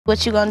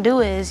What you're gonna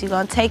do is you're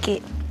gonna take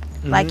it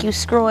like you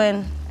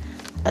screwing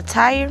a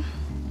tire,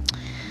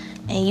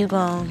 and you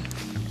gonna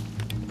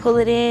pull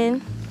it in,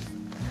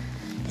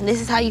 and this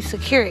is how you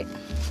secure it.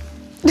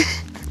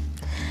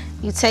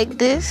 You take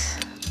this.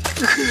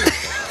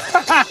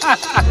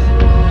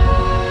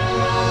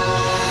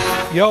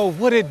 Yo,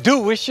 what it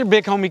do? It's your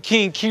big homie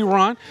King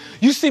Keraun.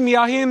 You see me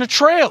out here in the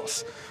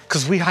trails,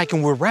 cause we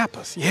hiking with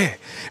rappers, yeah.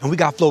 And we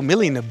got Flo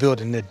Milli in the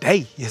building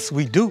today, yes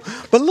we do.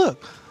 But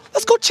look,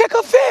 let's go check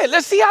her fit.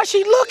 Let's see how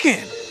she looking.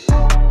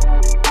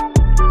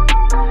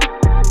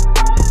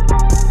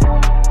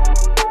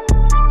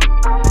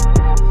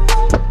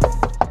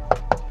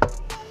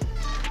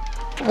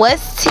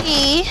 What's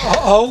T?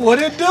 Uh-oh, what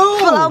it do?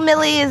 Flo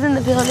Milli is in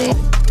the building.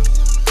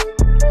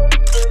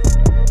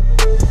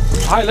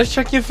 All right, let's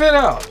check your fit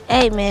out.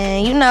 Hey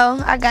man, you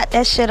know, I got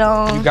that shit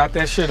on. You got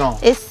that shit on.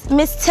 It's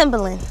Miss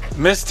Timberland.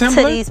 Miss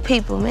Timberland? To these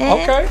people, man.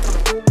 Okay.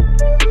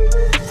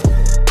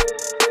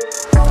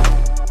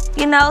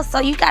 You know, so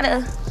you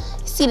gotta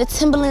see the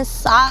Timberland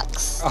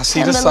socks. I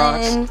see the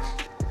socks.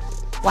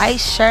 White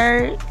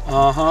shirt.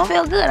 Uh-huh. I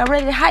feel good, I'm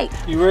ready to hike.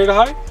 You ready to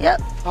hike?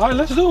 Yep. All right,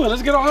 let's do it.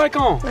 Let's get our hike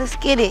on. Let's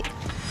get it.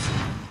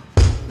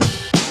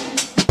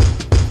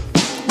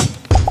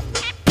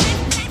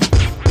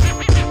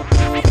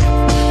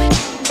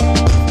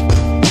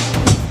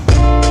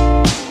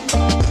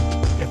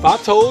 If I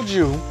told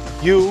you,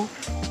 you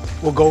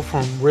will go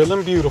from real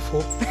and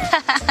beautiful.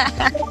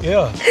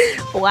 Yeah.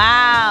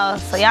 Wow,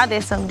 so y'all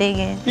did some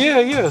digging.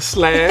 Yeah,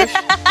 slash,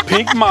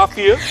 Pink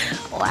Mafia.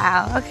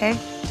 Wow, okay.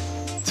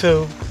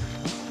 To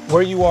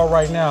where you are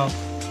right now,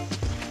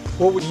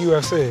 what would you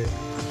have said?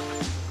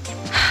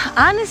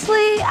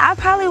 Honestly, I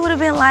probably would have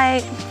been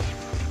like,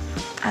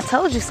 I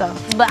told you so.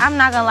 But I'm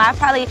not gonna lie,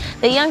 probably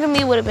the younger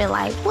me would have been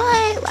like,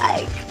 what?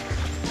 Like,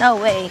 no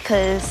way,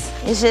 because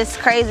it's just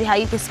crazy how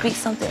you can speak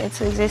something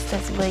into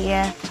existence. But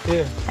yeah,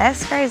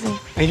 that's crazy.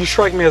 And you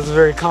strike me as a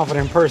very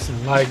confident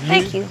person. Like,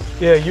 Thank you.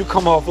 Yeah, you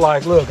come off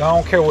like, look, I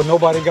don't care what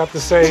nobody got to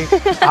say.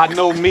 I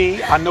know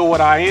me, I know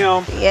what I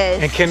am.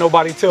 Yes. And can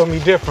nobody tell me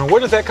different. Where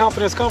does that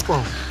confidence come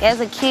from? As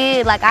a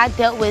kid, like, I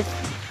dealt with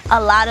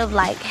a lot of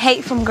like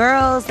hate from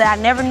girls that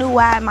I never knew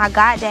why. My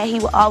goddad, he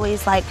would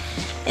always like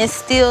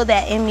instill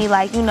that in me,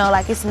 like, you know,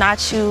 like, it's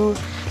not you.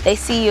 They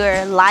see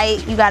your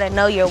light, you gotta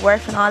know your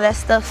worth and all that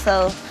stuff.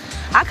 So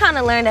I kind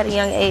of learned at a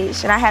young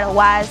age, and I had a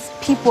wise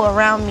people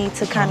around me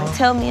to kind of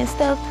tell me and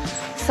stuff.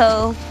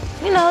 So,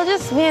 you know,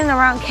 just being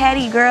around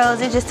catty girls,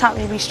 it just taught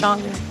me to be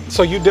stronger.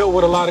 So you dealt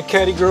with a lot of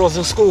catty girls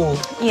in school?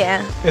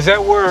 Yeah. Is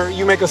that where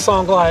you make a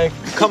song like,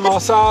 Come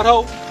Outside,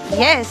 Ho?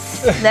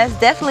 Yes, that's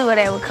definitely where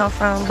that would come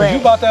from. But you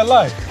about that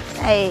life.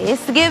 Hey,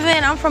 it's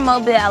given. I'm from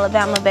Mobile,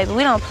 Alabama, baby.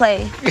 We don't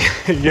play.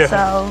 Yeah.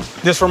 So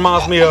this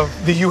reminds me of,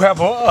 you have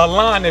a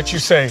line that you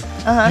say.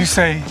 You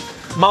say,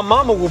 my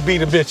mama will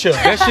beat a bitch up.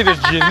 That shit is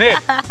genetic.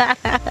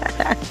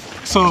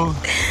 So.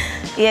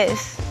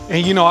 Yes.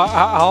 And you know,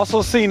 I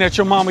also seen that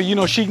your mama, you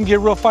know, she can get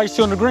real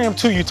feisty on the gram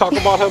too. You talk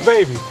about her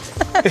baby.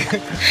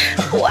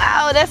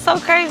 Wow, that's so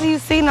crazy. You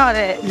seen all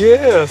that.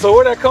 Yeah. So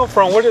where that come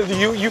from? Where did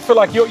you feel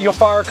like your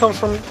fire comes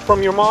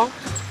from your mom?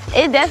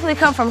 It definitely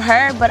come from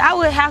her, but I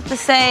would have to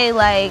say,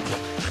 like,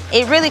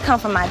 it really come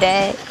from my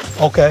dad.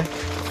 Okay.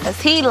 Cause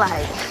he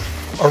like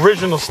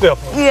original stepper.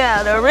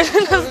 Yeah, the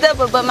original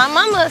stepper. But my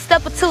mama a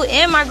stepper too,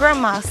 and my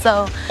grandma.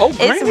 So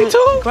Granny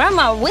too?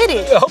 Grandma with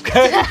it.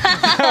 Okay.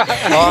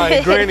 All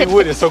right, Granny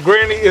with it. So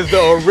Granny is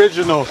the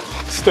original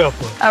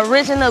stepper.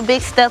 Original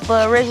big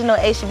stepper, original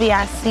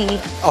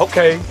HBIC.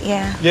 Okay.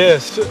 Yeah.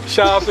 Yes.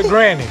 Shout out to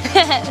Granny.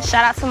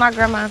 Shout out to my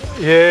grandma.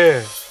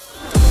 Yeah.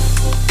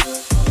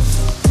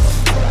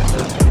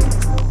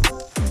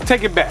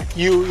 Take it back.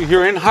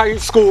 You're in high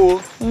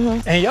school,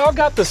 and y'all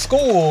got the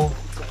school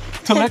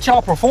to let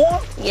y'all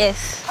perform?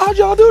 Yes. How'd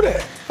y'all do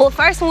that? Well,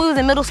 first when we was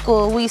in middle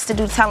school, we used to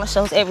do talent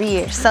shows every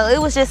year. So it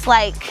was just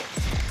like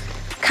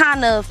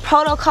kind of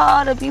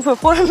protocol to be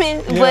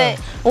performing. Yeah. But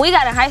when we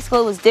got in high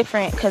school, it was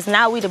different because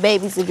now we the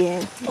babies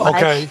again.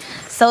 Okay.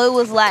 So it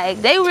was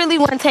like, they really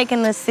weren't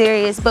taking us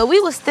serious, but we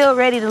was still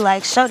ready to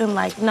like show them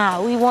like,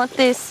 nah, we want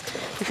this.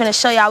 We're finna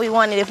show y'all we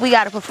want it. If we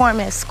gotta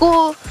perform at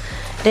school,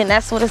 then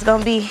that's what it's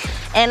gonna be.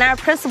 And our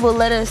principal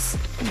let us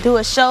do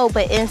a show,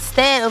 but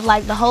instead of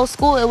like the whole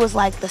school, it was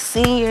like the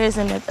seniors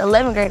and the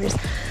 11th graders.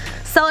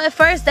 So at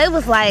first they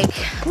was like,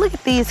 look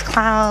at these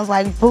clowns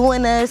like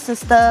booing us and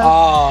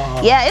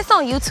stuff. Yeah, it's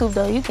on YouTube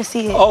though, you can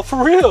see it. Oh,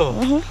 for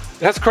real?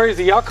 That's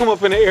crazy. Y'all come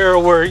up in an era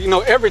where, you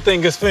know,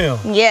 everything is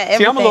filmed. Yeah, everything.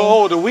 See, I'm a little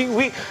older.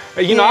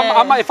 You know,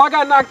 I might, if I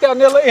got knocked out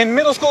in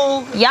middle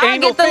school, y'all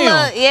ain't get no the film.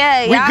 look,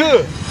 yeah. We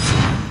good.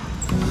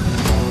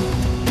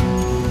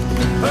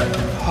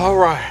 All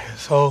right,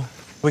 so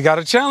we got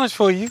a challenge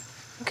for you.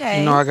 Okay.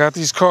 You know, I got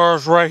these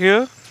cars right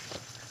here.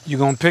 You're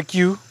gonna pick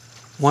you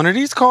one of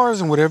these cars,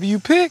 and whatever you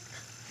pick,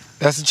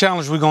 that's the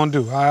challenge we're gonna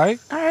do, all right?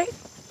 All right.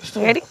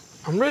 Ready?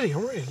 I'm ready,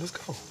 let's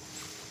go.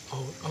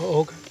 Oh,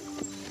 okay.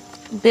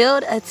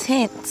 Build a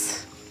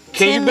tent.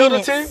 Can you build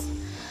a tent?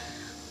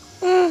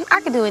 I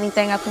can do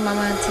anything I put my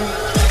mind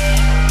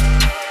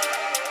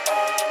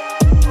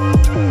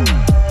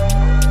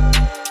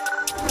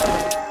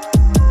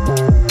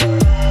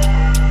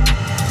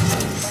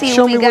see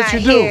Show what we me what got you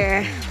do.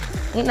 here.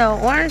 You know,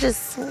 orange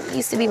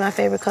used to be my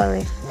favorite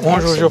color.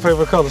 Orange was your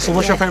favorite color. So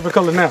what's your favorite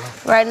color now?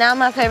 Right now,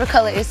 my favorite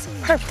color is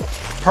purple.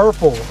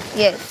 Purple.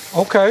 Yes.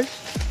 Okay.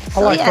 I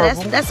like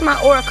purple. That's my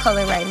aura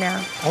color right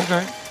now.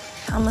 Okay.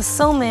 I'm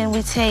assuming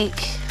we take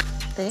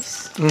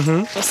this.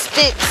 Mm-hmm. The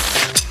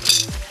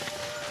sticks.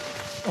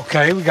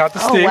 Okay, we got the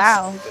sticks. Oh,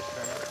 wow.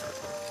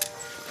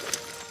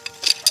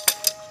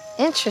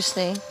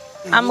 Interesting.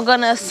 I'm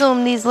gonna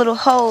assume these little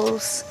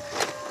holes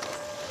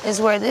is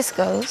where this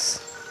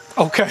goes.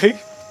 Okay.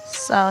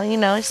 So, you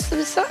know,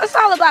 it's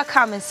all about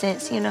common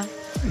sense, you know.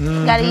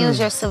 You gotta use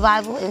your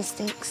survival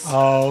instincts.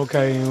 Oh,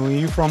 okay. And when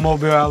you from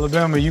Mobile,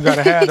 Alabama, you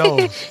gotta have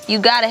those. You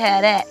gotta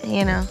have that,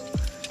 you know.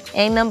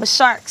 Ain't number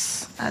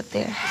sharks out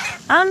there.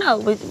 I don't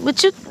know,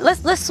 but you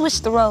let's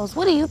switch the roles.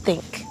 What do you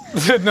think?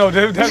 No,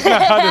 that's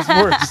not how this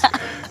works.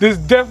 This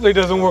definitely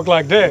doesn't work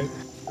like that.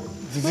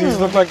 Does these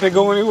look like they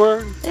go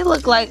anywhere? They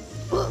look like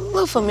a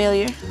little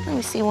familiar. Let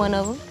me see one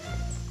of them.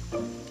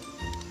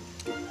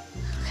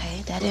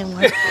 Okay, that didn't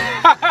work.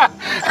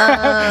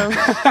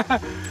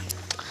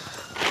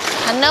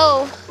 I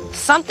know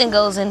something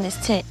goes in this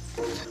tent.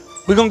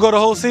 We gonna go the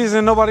whole season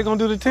and nobody gonna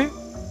do the tent?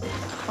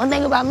 One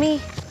thing about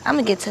me, I'm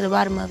gonna get to the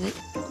bottom of it.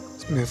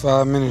 It's been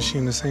 5 minutes, she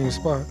in the same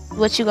spot.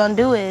 What you gonna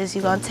do is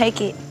you gonna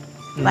take it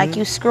like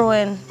you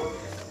screwing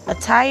a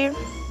tire,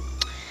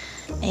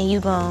 and you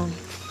gonna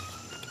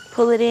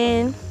pull it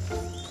in,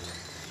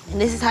 and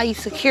this is how you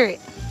secure it.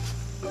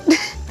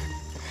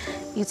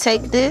 You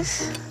take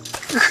this.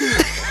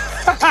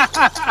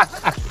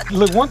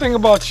 Look, one thing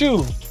about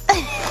you,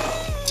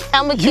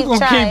 I'm gonna you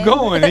gonna keep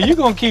going and you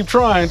gonna keep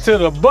trying till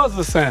the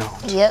buzzer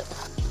sound. Yep.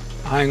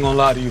 I ain't gonna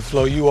lie to you,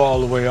 Flo, you all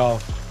the way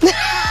off.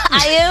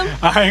 I am?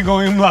 I ain't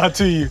gonna even lie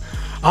to you.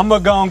 I'm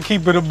gonna go and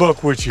keep it a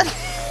buck with you.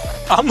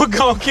 I'm gonna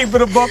go and keep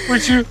it a buck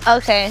with you.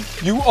 Okay.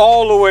 You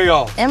all the way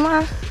off. Am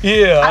I?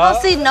 Yeah. I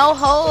don't see no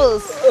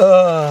holes.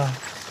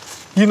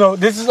 You know,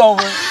 this is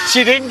over.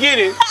 She didn't get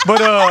it,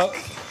 but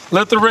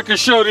let the record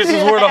show this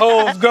is where the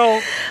holes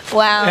go.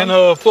 Wow.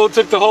 And Flo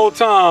took the whole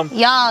time.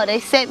 Y'all, they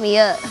set me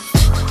up.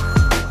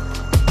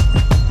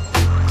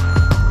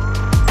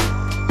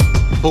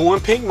 Blue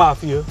and Pink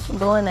Mafia.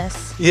 Doing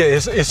us. Yeah,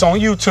 it's on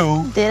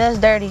YouTube. Did us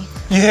dirty.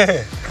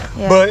 Yeah.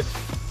 But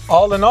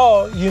all in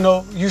all, you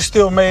know, you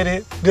still made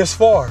it this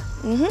far.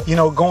 You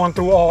know, going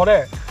through all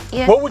that.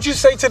 Yeah. What would you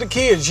say to the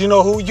kids, you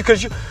know,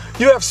 because you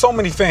have so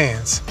many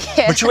fans,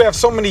 but you have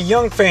so many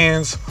young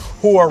fans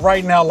who are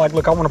right now like,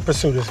 look, I want to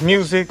pursue this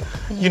music.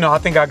 You know, I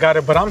think I got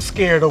it, but I'm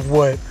scared of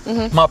what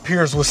my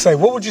peers would say.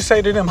 What would you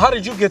say to them? How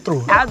did you get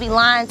through it? I'd be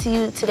lying to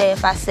you today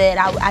if I said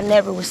I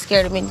never was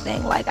scared of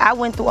anything. Like, I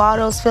went through all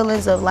those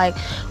feelings of like,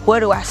 where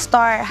do I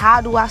start?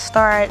 How do I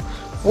start?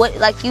 What,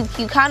 like, you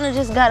kind of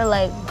just gotta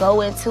like go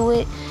into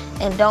it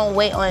and don't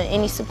wait on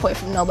any support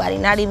from nobody,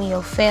 not even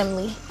your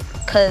family.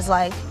 Cause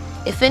like,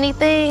 if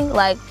anything,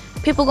 like,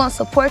 people gonna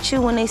support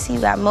you when they see you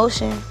got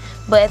motion,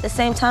 but at the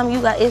same time,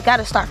 it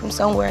gotta start from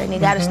somewhere, and it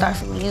gotta start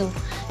from you.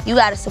 You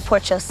gotta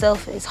support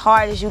yourself as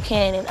hard as you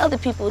can, and other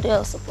people,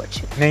 they'll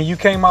support you. Then you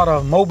came out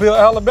of Mobile,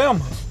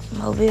 Alabama.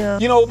 Mobile.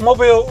 You know,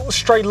 Mobile,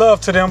 straight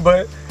love to them,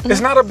 but it's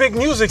not a big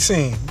music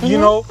scene, you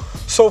know?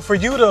 So for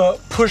you to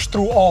push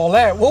through all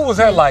that, what was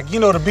that like? You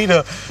know, to be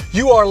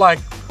you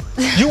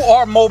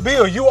are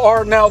Mobile. You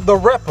are now the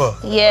rapper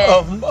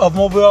of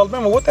Mobile,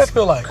 Alabama. What that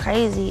feel like?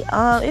 Crazy.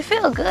 It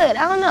feel good.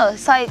 I don't know.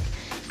 It's like,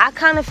 I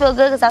kind of feel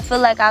good because I feel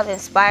like I've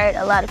inspired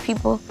a lot of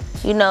people.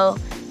 You know,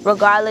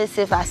 regardless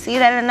if I see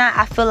that or not,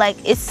 I feel like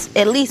it's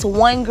at least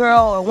one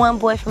girl or one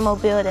boy from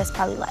Mobile that's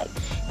probably like,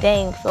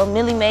 dang, Flo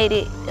Milli made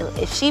it.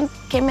 If she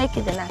can make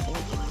it, then I can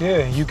make it.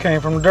 Yeah, you came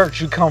from the dirt.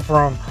 You come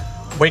from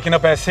waking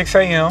up at 6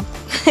 a.m.,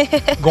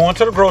 going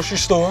to the grocery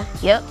store.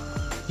 Yep.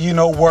 You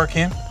know,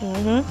 working,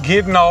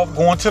 getting off,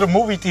 going to the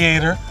movie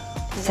theater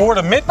for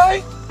the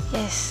midnight?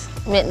 Yes,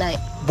 midnight.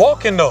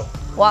 Walking though.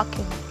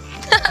 Walking.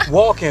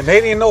 Walking.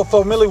 They didn't know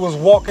Flo Milli was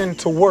walking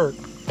to work.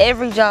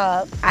 Every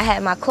job, I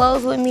had my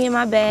clothes with me in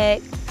my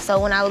bag. So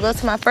when I would go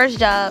to my first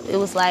job, it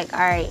was like, all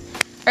right,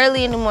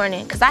 early in the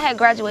morning, because I had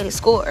graduated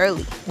school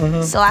early,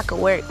 so I could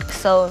work.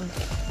 So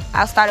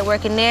I started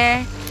working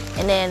there,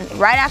 and then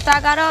right after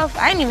I got off,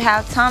 I didn't even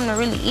have time to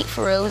really eat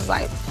for real. It was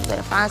like, you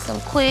better find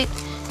something quick,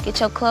 get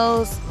your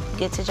clothes,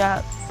 get to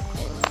job.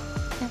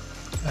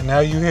 And now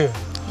you here.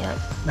 Yep.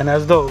 And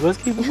that's dope. Let's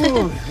keep it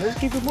moving. Let's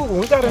keep it moving.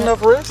 We got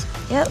enough rest.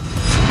 Yep.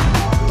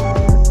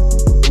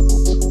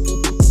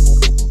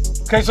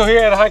 Okay, so here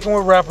at Hiking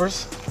with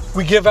Rappers,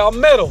 we give out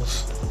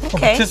medals for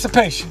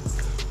participation.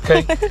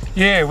 Okay.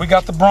 Yeah, we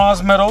got the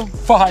bronze medal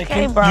for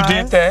hiking. You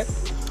did that.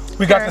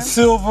 We got the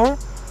silver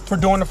for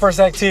doing the first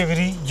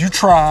activity. You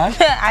tried.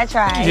 I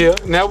tried. Yeah.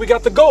 Now we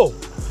got the gold.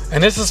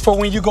 And this is for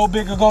when you go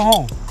big or go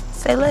home.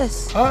 Say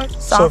less. All right.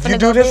 So if you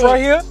do this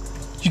right here,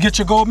 you get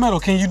your gold medal.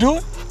 Can you do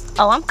it?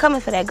 Oh, I'm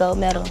coming for that gold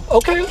medal.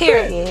 Okay.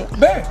 Period.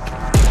 Bet.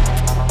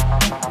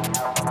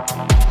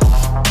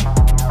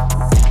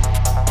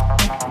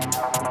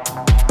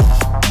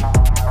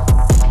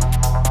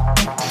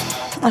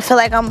 I feel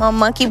like I'm on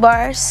monkey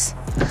bars.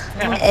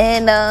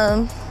 And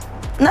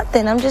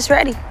nothing, I'm just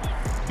ready.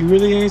 You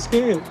really ain't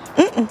scared?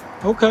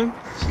 Okay.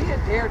 She a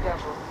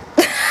daredevil.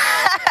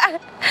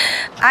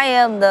 I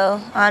am though,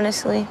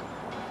 honestly.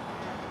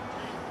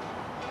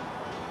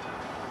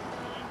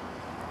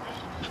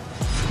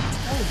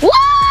 Woo!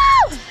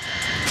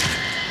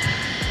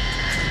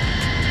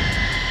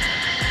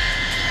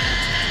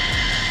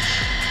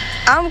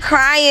 I'm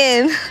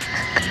crying.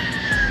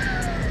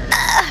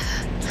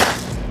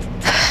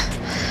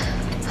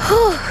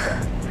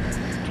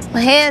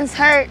 My hands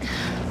hurt.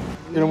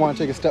 You don't want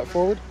to take a step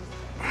forward?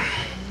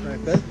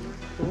 Right there.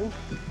 Cool.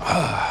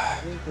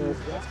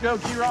 Let's go,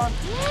 Keraun.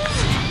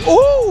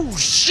 Oh,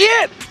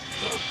 shit!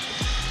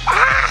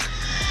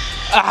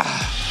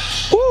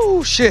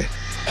 Oh, shit.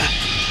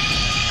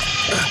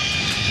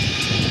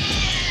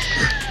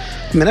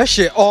 Man, that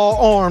shit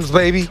all arms,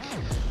 baby.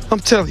 I'm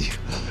telling you.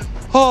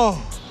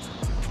 Oh,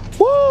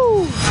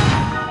 woo!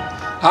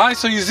 All right,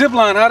 so you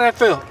zipline, how that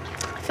felt?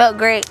 Felt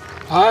great.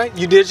 All right,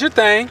 you did your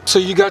thing. So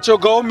you got your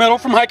gold medal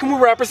from Hiking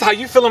with Rappers. How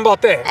you feeling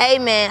about that? Hey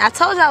man, I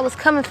told you I was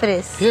coming for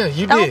this. Yeah,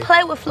 you Don't did.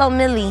 play with Flo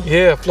Milli.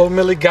 Yeah, Flo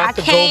Milli got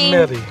the gold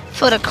medal.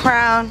 For the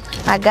crown.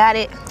 I got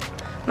it.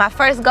 My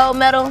first gold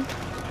medal.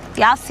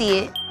 Y'all see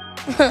it.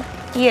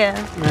 Yeah.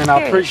 Man,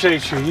 I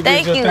appreciate you. You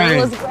Thank did you. your thing.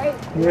 It was great.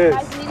 Yes.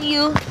 Nice meeting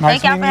you. Nice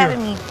Thank y'all for meeting having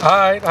you. me. All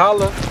right,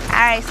 holla. All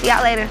right, see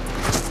y'all later.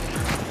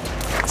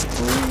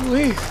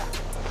 Ooh-wee.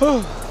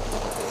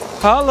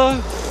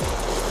 Holla.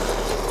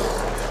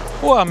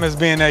 Well, I miss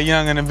being that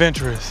young and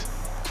adventurous.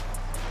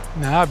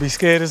 Now I'd be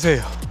scared as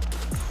hell.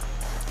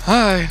 All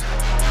right.